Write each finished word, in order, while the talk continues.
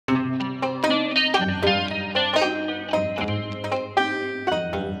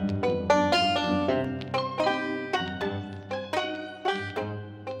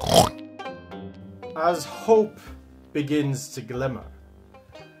as hope begins to glimmer,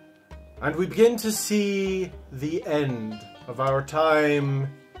 and we begin to see the end of our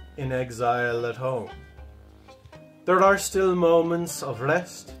time in exile at home, there are still moments of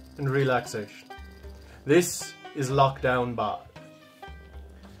rest and relaxation. This is Lockdown Bard.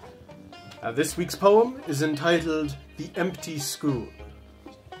 This week's poem is entitled The Empty School.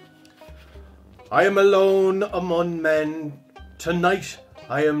 I am alone among men, tonight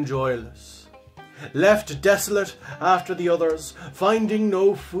I am joyless, left desolate after the others, finding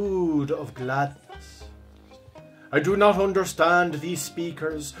no food of gladness. I do not understand these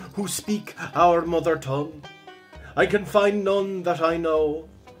speakers who speak our mother tongue. I can find none that I know,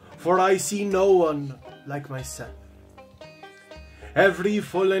 for I see no one like myself. Every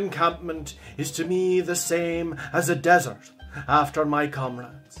full encampment is to me the same as a desert after my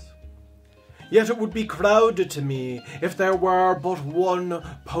comrades. Yet it would be crowded to me if there were but one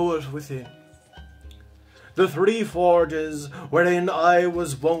poet within. The three forges wherein I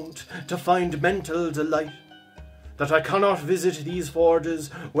was wont to find mental delight, that I cannot visit these forges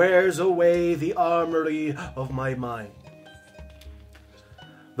wears away the armoury of my mind.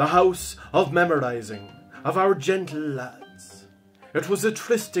 The house of memorizing of our gentle lads, it was a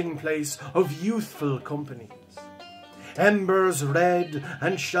trysting place of youthful companies. Embers red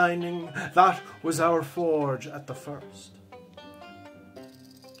and shining, that was our forge at the first.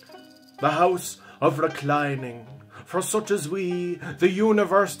 The house of reclining, for such as we, the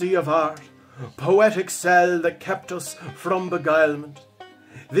University of Art, poetic cell that kept us from beguilement.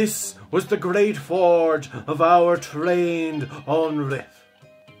 This was the great forge of our trained unriff.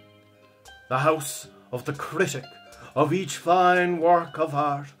 The house of the critic of each fine work of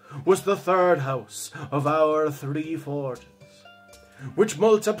art was the third house of our three forges, which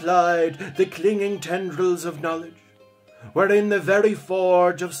multiplied the clinging tendrils of knowledge, wherein the very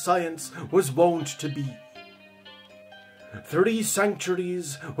forge of science was wont to be. Three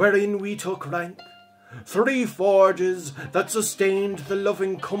sanctuaries wherein we took rank, three forges that sustained the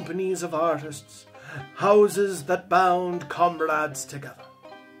loving companies of artists, houses that bound comrades together.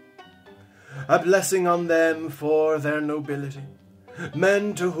 A blessing on them for their nobility,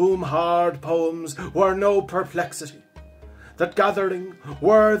 men to whom hard poems were no perplexity, that gathering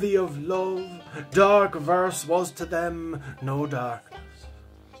worthy of love, dark verse was to them no darkness.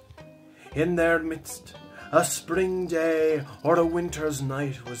 In their midst a spring day or a winter's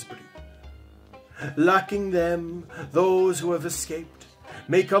night was brief. Lacking them, those who have escaped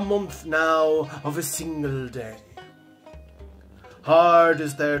make a month now of a single day. Hard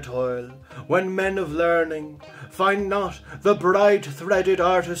is their toil when men of learning find not the bright threaded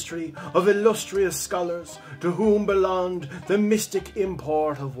artistry of illustrious scholars to whom belonged the mystic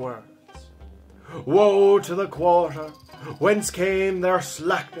import of words. Woe to the quarter whence came their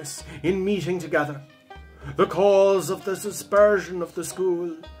slackness in meeting together. The cause of the dispersion of the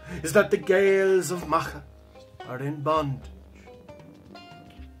school is that the gales of Macha are in bondage.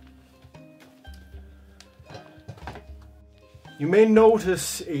 You may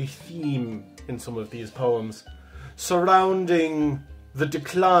notice a theme in some of these poems surrounding the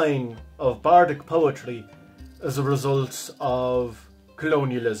decline of bardic poetry as a result of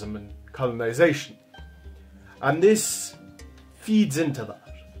colonialism and colonization. And this feeds into that.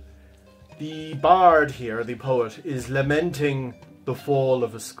 The bard here, the poet, is lamenting the fall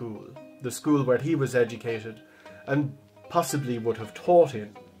of a school, the school where he was educated and possibly would have taught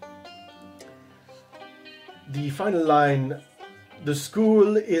in. The final line, the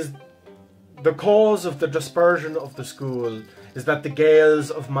school is the cause of the dispersion of the school is that the gales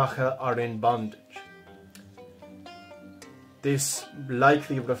of Macha are in bondage. This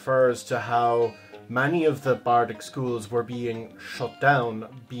likely refers to how many of the bardic schools were being shut down,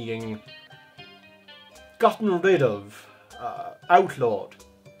 being gotten rid of, outlawed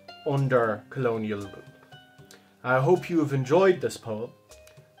under colonial rule. I hope you have enjoyed this poem.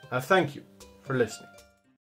 Thank you for listening.